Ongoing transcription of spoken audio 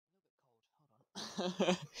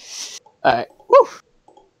Alright. Woo!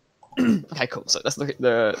 Okay, cool. So let's look at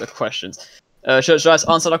the questions. Should I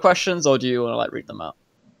answer the questions, or do you want to like read them out?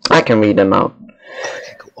 I can read them out.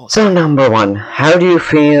 Okay, cool. Awesome. So number 1, how do you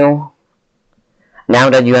feel now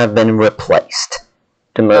that you have been replaced?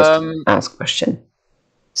 The most asked question.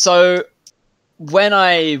 So when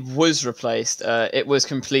I was replaced, it was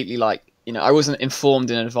completely like, you know, I wasn't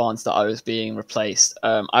informed in advance that I was being replaced.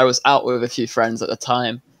 I was out with a few friends at the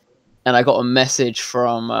time, and I got a message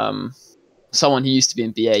from someone who used to be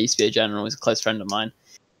in BA, used to be a general, he's a close friend of mine.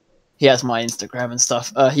 He has my Instagram and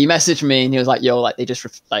stuff. He messaged me and he was like, "Yo, like they just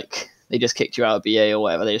kicked you out of BA or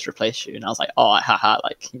whatever. They just replaced you." And I was like, "Oh, haha,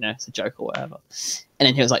 like, you know, it's a joke or whatever." And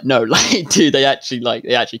then he was like, "No, like, dude, they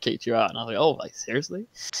actually kicked you out." And I was like, "Oh, like seriously?"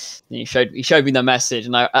 And he showed me the message,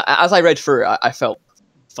 and as I read through it, I felt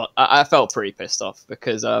pretty pissed off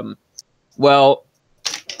because well,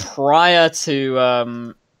 prior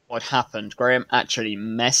to what happened, Graham actually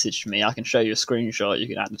messaged me. I can show you a screenshot. You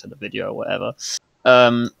can add it to the video or whatever.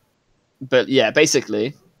 But yeah,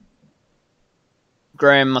 basically,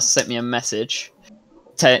 Graham must have sent me a message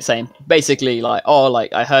saying basically like, "Oh,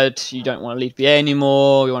 like I heard you don't want to lead BA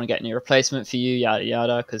anymore. We want to get a new replacement for you, yada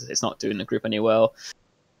yada, because it's not doing the group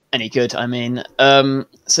any good. I mean,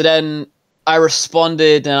 so then I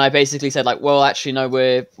responded and I basically said like, "Well, actually, no,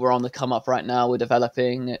 we're on the come up right now. We're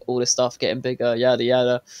developing all this stuff, getting bigger, yada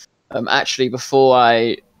yada." Actually, before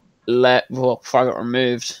I got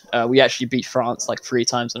removed, we actually beat France like 3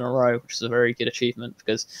 times in a row, which is a very good achievement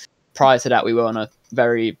because prior to that we were on a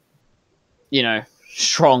very, you know,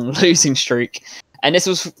 strong losing streak. And this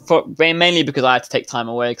was mainly because I had to take time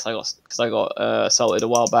away because I got assaulted a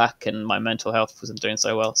while back and my mental health wasn't doing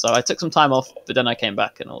so well. So I took some time off, but then I came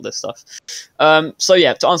back and all this stuff. So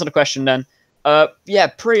yeah, to answer the question then, yeah,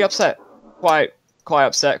 pretty upset, quite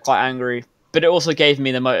upset, quite angry. But it also gave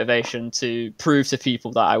me the motivation to prove to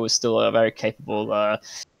people that I was still a very capable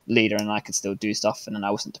leader and I could still do stuff, and then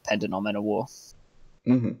I wasn't dependent on Men of War.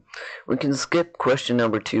 Mm-hmm. We can skip question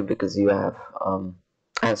number 2 because you have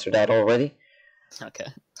answered that already. Okay.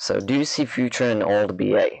 So, do you see future in old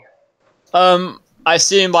BA? I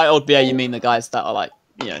assume by old BA you mean the guys that are like,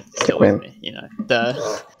 you know, still with me, you know,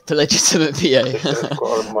 the legitimate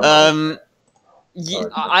BA. Yeah,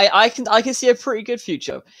 I can see a pretty good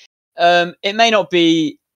future. It may not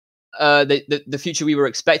be the future we were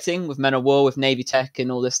expecting with Men of War, with Navy Tech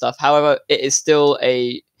and all this stuff. However, it is still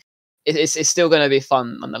it's still going to be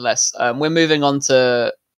fun nonetheless. We're moving on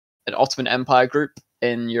to an Ottoman Empire group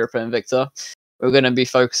in Europe and Invicta. We're going to be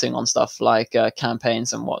focusing on stuff like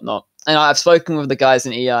campaigns and whatnot. And I've spoken with the guys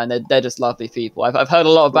in EI, and they're just lovely people. I've heard a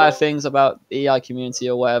lot of bad things about the EI community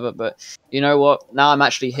or whatever, but you know what? Now I'm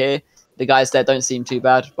actually here. The guys there don't seem too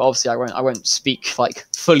bad, but obviously I won't speak like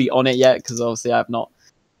fully on it yet because obviously I've not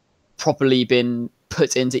properly been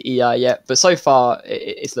put into EI yet. But so far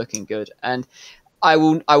it's looking good, and I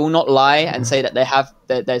will not lie and say that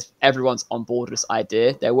there's everyone's on board with this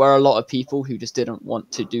idea. There were a lot of people who just didn't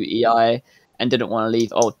want to do EI and didn't want to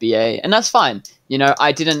leave old BA, and that's fine. You know,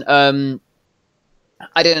 I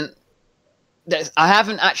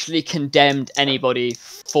haven't actually condemned anybody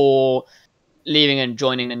for leaving and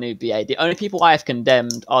joining the new BA. The only people I have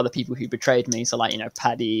condemned are the people who betrayed me. So like, you know,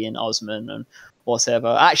 Paddy and Osman and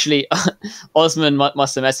whatever. Actually, Osman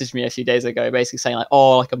must have messaged me a few days ago, basically saying like,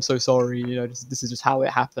 "Oh, like I'm so sorry. You know, this is just how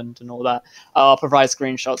it happened and all that." I'll provide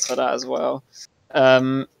screenshots for that as well.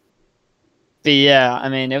 But yeah, I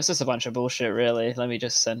mean, it was just a bunch of bullshit, really. Let me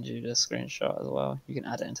just send you the screenshot as well. You can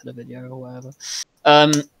add it into the video or whatever.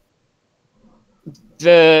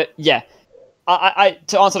 Yeah, I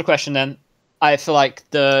to answer the question then, I feel like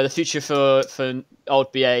the future for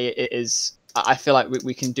old BA is, I feel like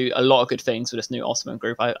we can do a lot of good things with this new Ottoman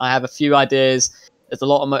group. I have a few ideas. There's a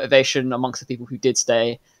lot of motivation amongst the people who did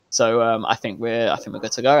stay. So I think we're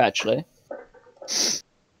good to go, actually.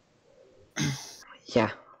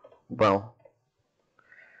 Yeah, well,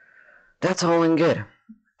 that's all in good.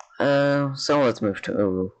 So let's move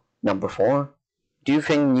to number 4. Do you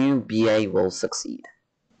think new BA will succeed?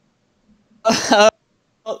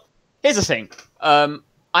 Well, here's the thing.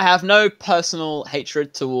 I have no personal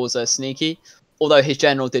hatred towards Sneaky, although his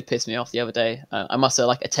general did piss me off the other day. I must have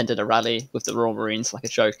like attended a rally with the Royal Marines, like a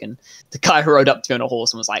joke, and the guy who rode up to me on a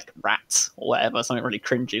horse and was like "rat" or whatever, something really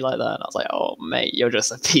cringy like that. And I was like, "Oh mate, you're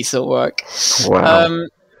just a piece of work." Wow.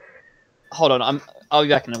 Hold on, I'll be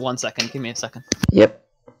back in 1 second. Give me a second. Yep.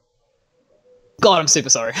 God, I'm super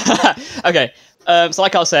sorry. Okay, so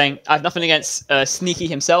like I was saying, I have nothing against Sneaky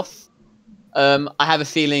himself. I have a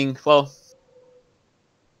feeling, well,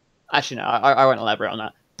 actually no, I won't elaborate on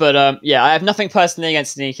that. But yeah, I have nothing personally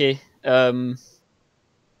against Sneaky.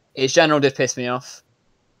 his general did piss me off.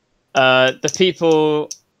 The people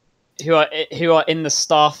who are in the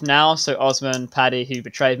staff now, so Osman, Paddy, who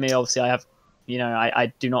betrayed me. Obviously,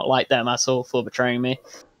 I do not like them at all for betraying me.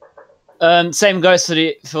 Same goes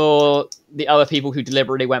for the other people who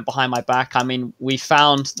deliberately went behind my back. I mean, we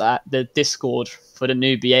found that the Discord for the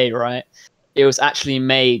new BA, right? It was actually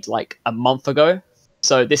made like a month ago.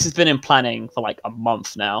 So this has been in planning for like a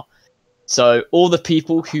month now. So all the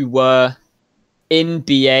people who were in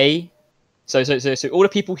BA, so all the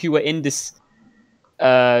people who were in this,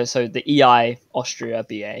 so the EI Austria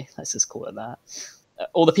BA, let's just call it that.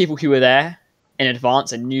 All the people who were there in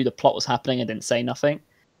advance and knew the plot was happening and didn't say nothing.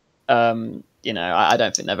 I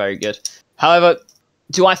don't think they're very good. However,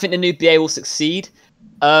 do I think the new BA will succeed?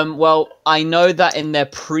 Well, I know that in their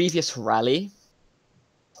previous rally,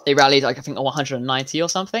 they rallied like I think 190 or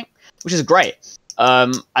something, which is great.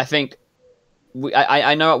 I think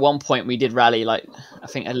I know at one point we did rally like I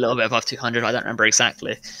think a little bit above 200. I don't remember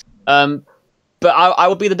exactly. But I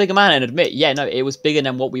would be the bigger man and admit, yeah, no, it was bigger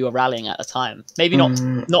than what we were rallying at the time. Maybe not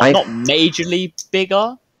majorly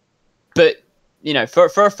bigger, but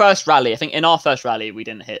for a first rally, I think in our first rally we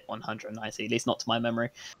didn't hit 190, at least not to my memory.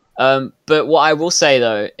 But what I will say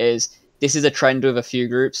though is this is a trend with a few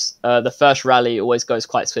groups. The first rally always goes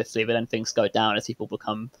quite swiftly, but then things go down as people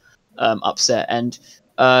become upset. And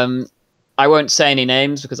I won't say any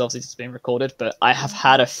names because obviously it's being recorded, but I have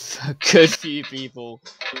had a good few people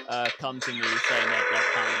come to me saying that they're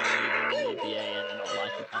planning on leaving the BA and they're not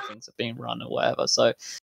liking how things are being run or whatever. So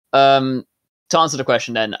to answer the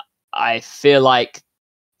question then, I feel like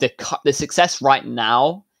the success right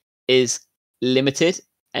now is limited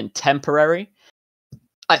and temporary.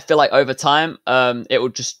 I feel like over time, it will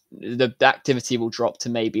just the activity will drop to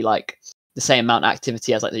maybe like the same amount of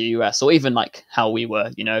activity as like the US, or even like how we were,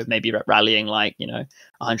 maybe rallying like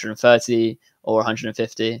 130 or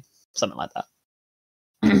 150, something like that.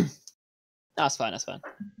 That's fine.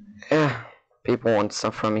 Yeah, people want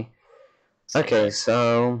stuff from me. Okay,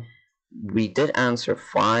 so we did answer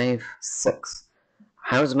 5, 6.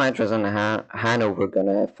 How's Madras and Hanover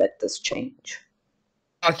gonna affect this change?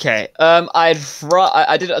 Okay, I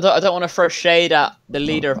don't want to throw shade at the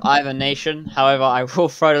leader of either nation. However, I will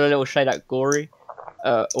throw a little shade at Glory,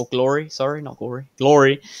 or Glory. Sorry, not Glory.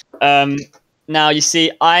 Glory. Now you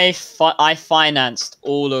see, I financed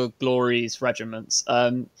all of Glory's regiments.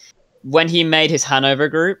 When he made his Hanover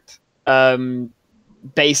group,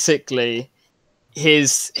 basically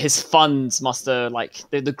his funds must have like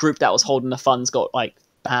the group that was holding the funds got like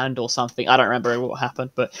banned or something. I don't remember what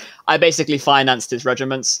happened, but I basically financed his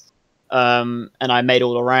regiments, and I made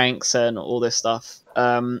all the ranks and all this stuff.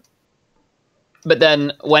 But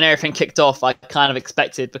then when everything kicked off, I kind of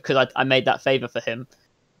expected, because I made that favor for him,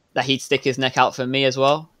 that he'd stick his neck out for me as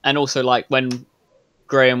well. And also like when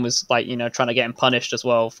Graham was like trying to get him punished as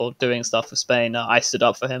well for doing stuff for Spain, I stood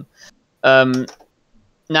up for him.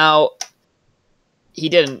 Now he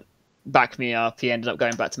didn't back me up. He ended up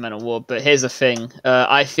going back to Men of War. But here's the thing.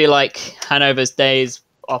 I feel like Hanover's days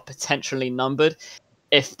are potentially numbered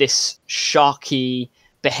if this sharky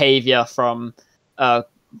behavior from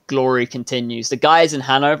Glory continues. The guys in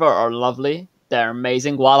Hanover are lovely. They're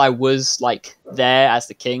amazing. While I was like there as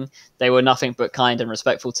the king, they were nothing but kind and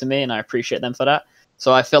respectful to me, and I appreciate them for that.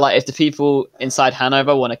 So I feel like if the people inside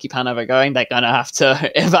Hanover want to keep Hanover going, they're going to have to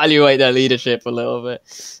evaluate their leadership a little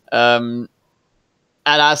bit. And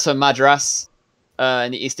as for Madras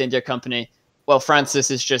and the East India Company, well, Francis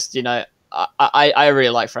is just, I really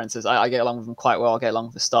like Francis. I get along with him quite well. I get along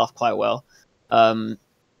with the staff quite well.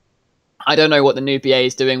 I don't know what the new BA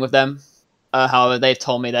is doing with them. However, they've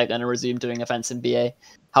told me they're going to resume doing events in BA.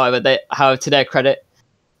 However, to their credit,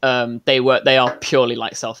 they are purely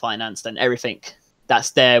like self-financed, and everything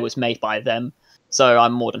that's there was made by them. So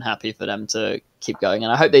I'm more than happy for them to keep going,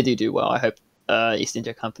 and I hope they do well. I hope East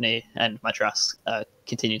India Company and Madras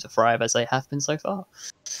continue to thrive as they have been so far.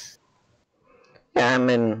 Yeah, I'm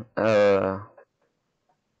in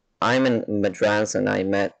Madras, and I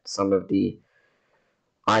met some of the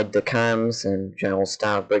Aide-de-Camps and General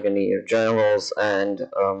Staff Brigadier Generals, and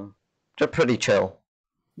they're pretty chill.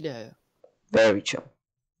 Yeah. Very chill.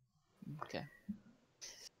 Okay.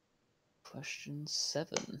 Question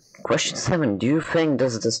 7. Question 7. Do you think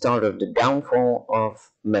this is the start of the downfall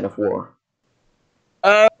of Men of War?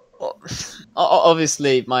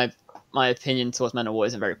 Obviously, my opinion towards Men of War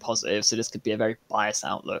isn't very positive, so this could be a very biased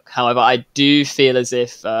outlook. However, I do feel as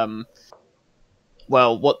if,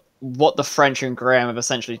 what the French and Graham have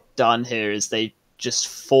essentially done here is they just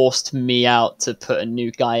forced me out to put a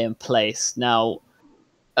new guy in place. Now,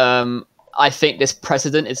 I think this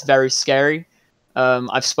precedent is very scary.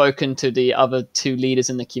 I've spoken to the other 2 leaders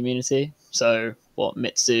in the community. So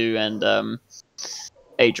Mitsu and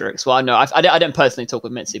Adrix. Well, I know I don't personally talk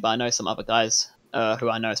with Mitsu, but I know some other guys who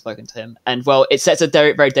I know have spoken to him. And well, it sets a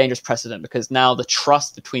very, very dangerous precedent because now the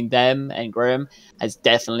trust between them and Graham has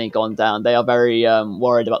definitely gone down. They are very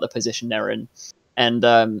worried about the position they're in.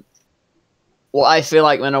 And what I feel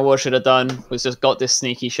like Manowar should have done was just got this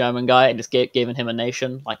sneaky Sherman guy and just given him a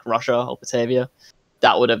nation like Russia or Batavia.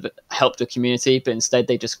 That would have helped the community, but instead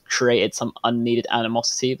they just created some unneeded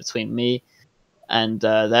animosity between me and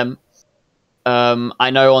them. I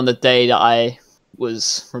know on the day that I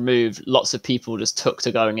was removed, lots of people just took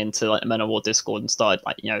to going into like the Men of War Discord and started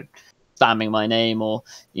like, spamming my name or,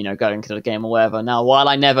 going to the game or whatever. Now, while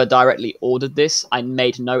I never directly ordered this, I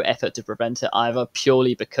made no effort to prevent it either,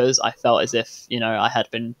 purely because I felt as if, I had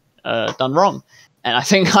been done wrong. And I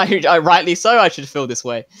think I rightly so, I should feel this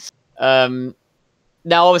way.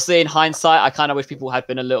 Now, obviously, in hindsight, I kind of wish people had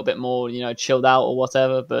been a little bit more, chilled out or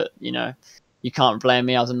whatever. But, you can't blame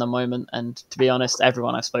me. I was in the moment. And to be honest,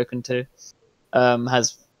 everyone I've spoken to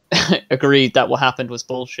has agreed that what happened was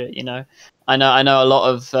bullshit, I know a lot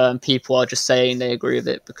of people are just saying they agree with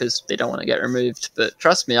it because they don't want to get removed. But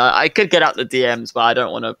trust me, I could get out the DMs, but I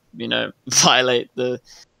don't want to, violate the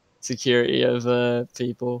security of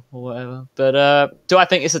people or whatever. But do I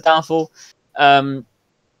think it's a downfall?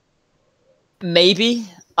 Maybe.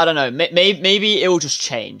 I don't know. Maybe it will just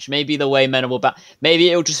change. Maybe the way men will back.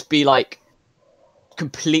 Maybe it will just be like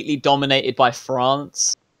completely dominated by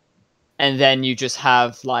France, and then you just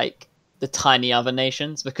have like the tiny other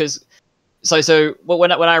nations. Because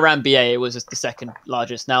when I ran BA, it was just the second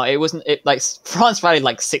largest. Now it wasn't. It like France rallied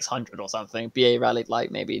like 600 or something. BA rallied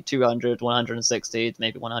like maybe 200, 160,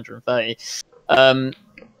 maybe 130.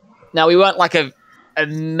 Now we weren't like a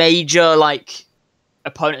major like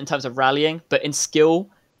opponent in terms of rallying, but in skill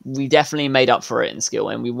we definitely made up for it in skill,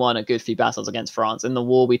 and we won a good few battles against France. In the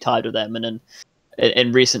war we tied with them, and then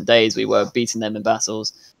in recent days we were beating them in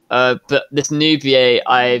battles. But this new BA,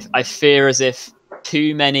 I fear as if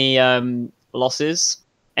too many losses,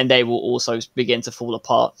 and they will also begin to fall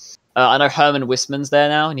apart. I know Herman Wisman's there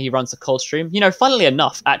now, and he runs the cold stream. Funnily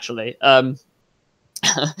enough, actually,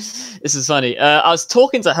 this is funny. I was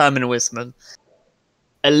talking to Herman Wisman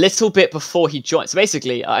a little bit before he joined. So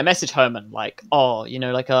basically, I messaged Herman like, "Oh,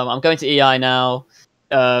 I'm going to EI now.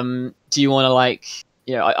 Do you want to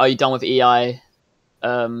are you done with EI?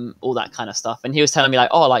 All that kind of stuff." And he was telling me like,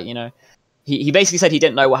 "Oh, he basically said he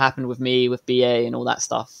didn't know what happened with me with BA and all that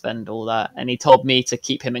stuff and all that, and he told me to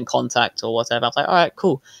keep him in contact or whatever." I was like, "All right,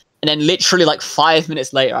 cool." And then literally like 5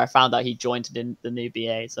 minutes later, I found out he joined the new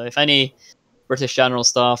BA. So if any British General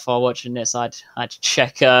staff are watching this, I'd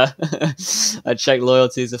check I'd check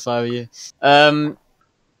loyalties if I were you.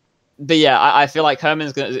 But yeah, I feel like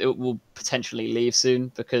Herman's will potentially leave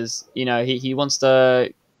soon because he wants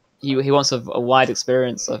he wants a wide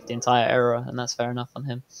experience of the entire era, and that's fair enough on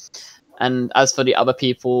him. And as for the other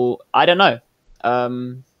people, I don't know.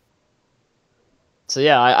 So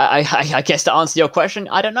yeah, I guess to answer your question,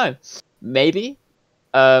 I don't know. Maybe.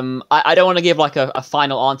 I don't want to give like a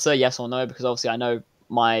final answer, yes or no, because obviously I know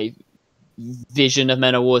my vision of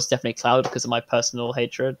Men of War is definitely clouded because of my personal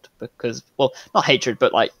hatred. Because, well, not hatred,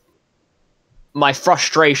 but like my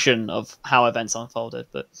frustration of how events unfolded.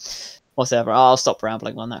 But whatever, I'll stop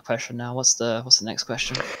rambling on that question now. What's the next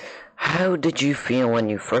question? How did you feel when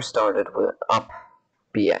you first started with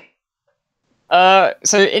BA?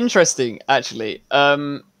 So interesting, actually.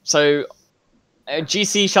 So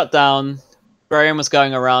GC shut down. Graham was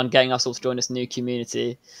going around getting us all to join this new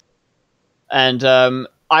community, and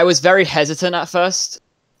I was very hesitant at first.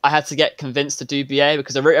 I had to get convinced to do BA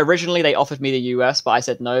because originally they offered me the US, but I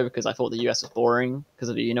said no because I thought the US was boring because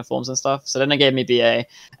of the uniforms and stuff. So then they gave me BA,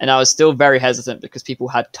 and I was still very hesitant because people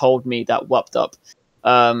had told me that Whopped Up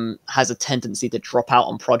has a tendency to drop out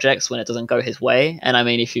on projects when it doesn't go his way. And I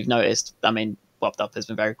mean, if you've noticed, Whopped Up has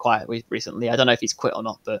been very quiet recently. I don't know if he's quit or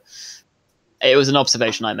not, but it was an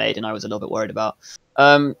observation I made and I was a little bit worried about.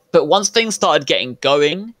 But once things started getting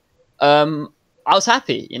going, I was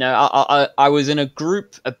happy. I was in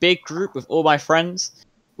a big group with all my friends.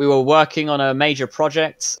 We were working on a major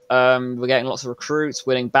project. We were getting lots of recruits,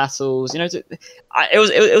 winning battles. It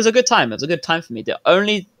was a good time. It was a good time for me.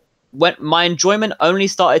 When my enjoyment only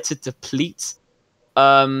started to deplete,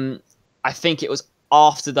 I think it was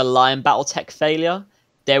after the Lion Battletech failure.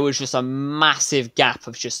 There was just a massive gap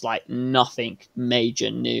of just like nothing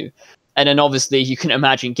major new. And then obviously you can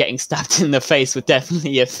imagine getting stabbed in the face would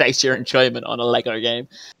definitely affect your enjoyment on a Lego game.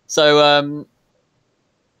 So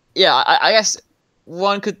yeah, I guess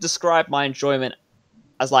one could describe my enjoyment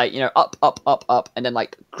as like, up, up, up, up, and then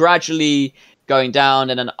like gradually going down,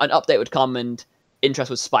 and then an update would come and interest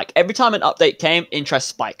would spike. Every time an update came, interest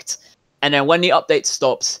spiked. And then when the update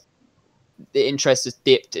stopped, the interest just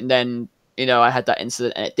dipped. And then, you know, I had that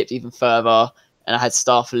incident and it dipped even further. And I had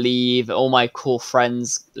staff leave. All my core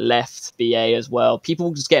friends left BA as well. People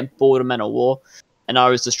were just getting bored of Men of War. And I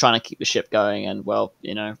was just trying to keep the ship going. And, well,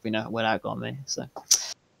 you know, we know where that got me. So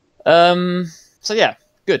yeah,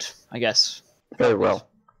 good, I guess. Very well.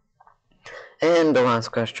 And the last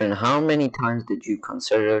question, how many times did you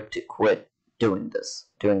consider to quit doing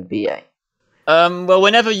BA? Well,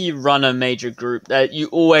 whenever you run a major group, you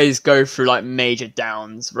always go through like major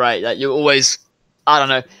downs, right? Like you always, I don't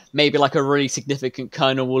know, maybe like a really significant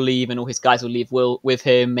colonel will leave and all his guys will leave with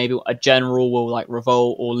him. Maybe a general will like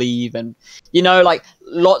revolt or leave, and you know, like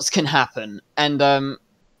lots can happen. And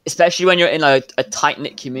especially when you're in a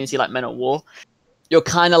tight-knit community like Men at War, you're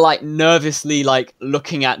kind of like nervously like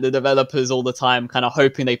looking at the developers all the time, kind of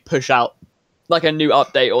hoping they push out like a new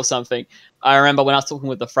update or something. I remember when I was talking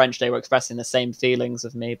with the French, they were expressing the same feelings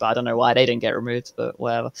of me, but I don't know why they didn't get removed, but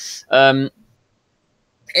whatever.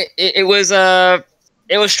 It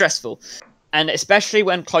was stressful. And especially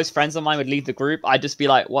when close friends of mine would leave the group, I'd just be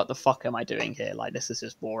like, what the fuck am I doing here? Like, this is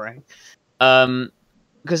just boring.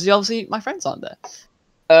 Because obviously my friends aren't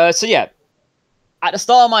there. So yeah, at the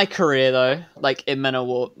start of my career though, like in Men of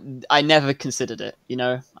War, I never considered it, you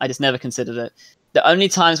know? I just never considered it. The only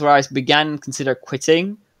times where I began to consider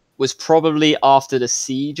quitting was probably after the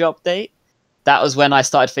Siege update. That was when I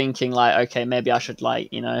started thinking like, okay, maybe I should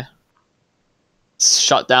like, you know,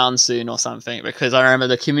 shut down soon or something, because I remember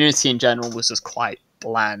the community in general was just quite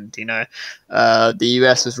bland, you know. The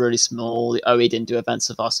US was really small, the OE didn't do events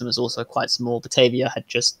with us and was also quite small. Batavia had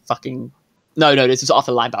just fucking... No, this was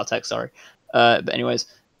after Line Tech, sorry. But anyways,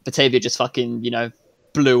 Batavia just fucking, you know,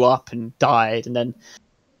 blew up and died, and then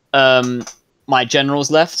my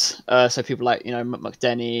generals left, so people like, you know,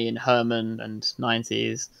 McDenny and Herman and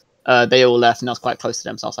 90s, they all left, and I was quite close to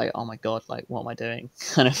them, so I was like, oh my god, like, what am I doing?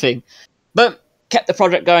 Kind of thing. But kept the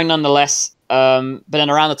project going nonetheless. But then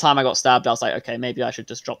around the time I got stabbed, I was like, okay, maybe I should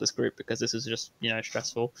just drop this group because this is just, you know,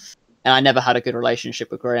 stressful. And I never had a good relationship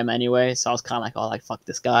with Graham anyway, so I was kind of like, oh, like, fuck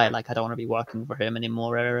this guy, like, I don't want to be working for him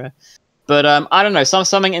anymore. But I don't know,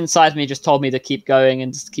 something inside me just told me to keep going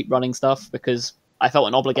and just keep running stuff, because I felt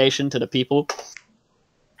an obligation to the people.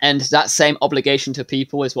 And that same obligation to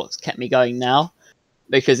people is what's kept me going now.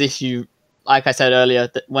 Because if you, like I said earlier,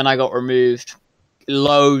 that when I got removed,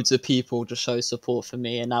 loads of people just showed support for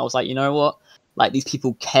me. And I was like, you know what? Like, these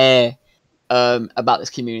people care about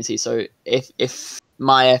this community. So if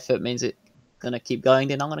my effort means it's going to keep going,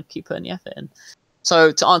 then I'm going to keep putting the effort in.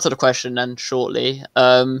 So to answer the question then shortly,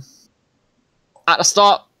 at the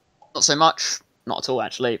start, not so much. Not at all,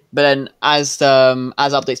 actually. But then as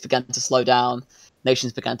updates began to slow down,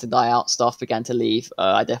 nations began to die out, staff began to leave,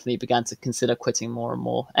 I definitely began to consider quitting more and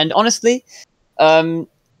more. And honestly,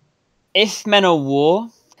 if Men of War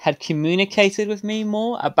had communicated with me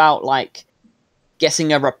more about, like,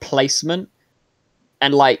 getting a replacement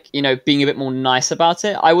and, like, you know, being a bit more nice about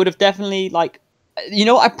it, I would have definitely, like, you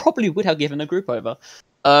know, I probably would have given the group over.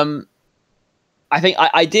 I think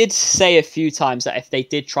I did say a few times that if they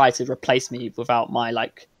did try to replace me without my,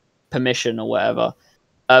 like, permission or whatever,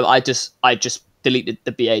 I just deleted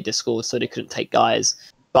the BA Discord so they couldn't take guys.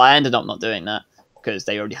 But I ended up not doing that because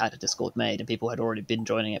they already had a Discord made and people had already been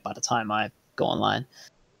joining it by the time I got online.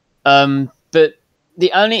 But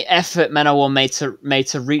the only effort Men of War made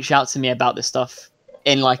to reach out to me about this stuff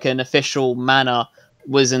in like an official manner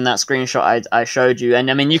was in that screenshot I showed you. And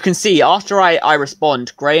I mean, you can see after I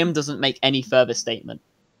respond, Graham doesn't make any further statement.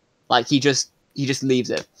 Like, he just leaves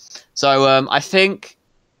it. So I think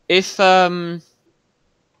if they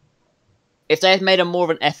had made a more of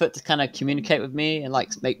an effort to kind of communicate with me and like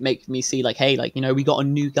make me see like, hey, like, you know, we got a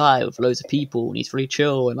new guy with loads of people and he's really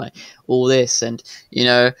chill and like all this, and you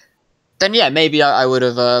know, then yeah, maybe I would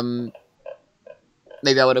have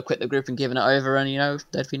quit the group and given it over, and you know,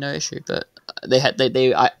 there'd be no issue. But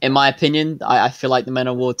in my opinion, I feel like the Men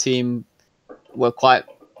of War team were quite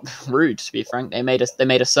rude, to be frank. They made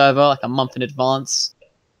a server like a month in advance.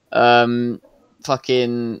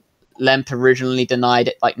 Fucking Lemp originally denied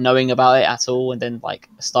it, like knowing about it at all, and then like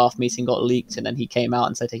a staff meeting got leaked, and then he came out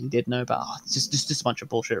and said he did know about. It's just a bunch of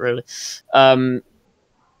bullshit, really.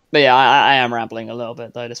 But yeah, I am rambling a little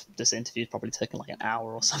bit though. This interview's probably taken like an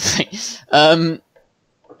hour or something.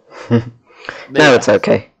 No, it's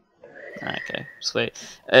okay. Okay, sweet.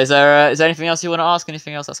 Is there anything else you want to ask?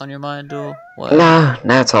 Anything else that's on your mind or what? Nah,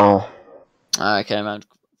 that's all. Okay, man.